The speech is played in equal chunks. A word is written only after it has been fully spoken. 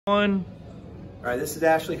One. All right, this is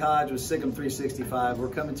Ashley Hodge with SicEm 365. We're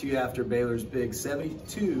coming to you after Baylor's big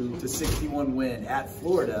 72-61 win at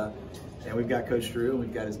Florida. And we've got Coach Drew and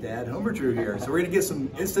we've got his dad, Homer Drew, here. So we're gonna get some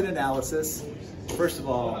instant analysis. First of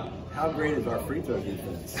all, how great is our free throw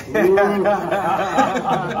defense?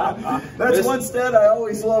 That's one stat I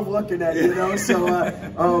always love looking at, you know. So,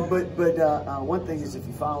 one thing is if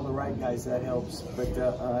you follow the right guys, that helps. But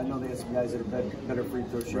I know they have some guys that are better free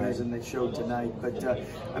throw shooters than they showed tonight. But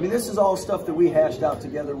I mean, this is all stuff that we hashed out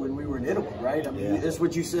together when we were in Italy, right? I mean, this is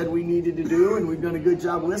what you said we needed to do, and we've done a good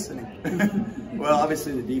job listening. Well,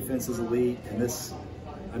 obviously the defense is elite, and this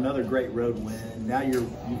another great road win. Now you've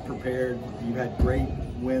prepared. You've had great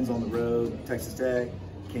wins on the road, Texas Tech,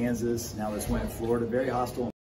 Kansas. Now this win at Florida, very hostile.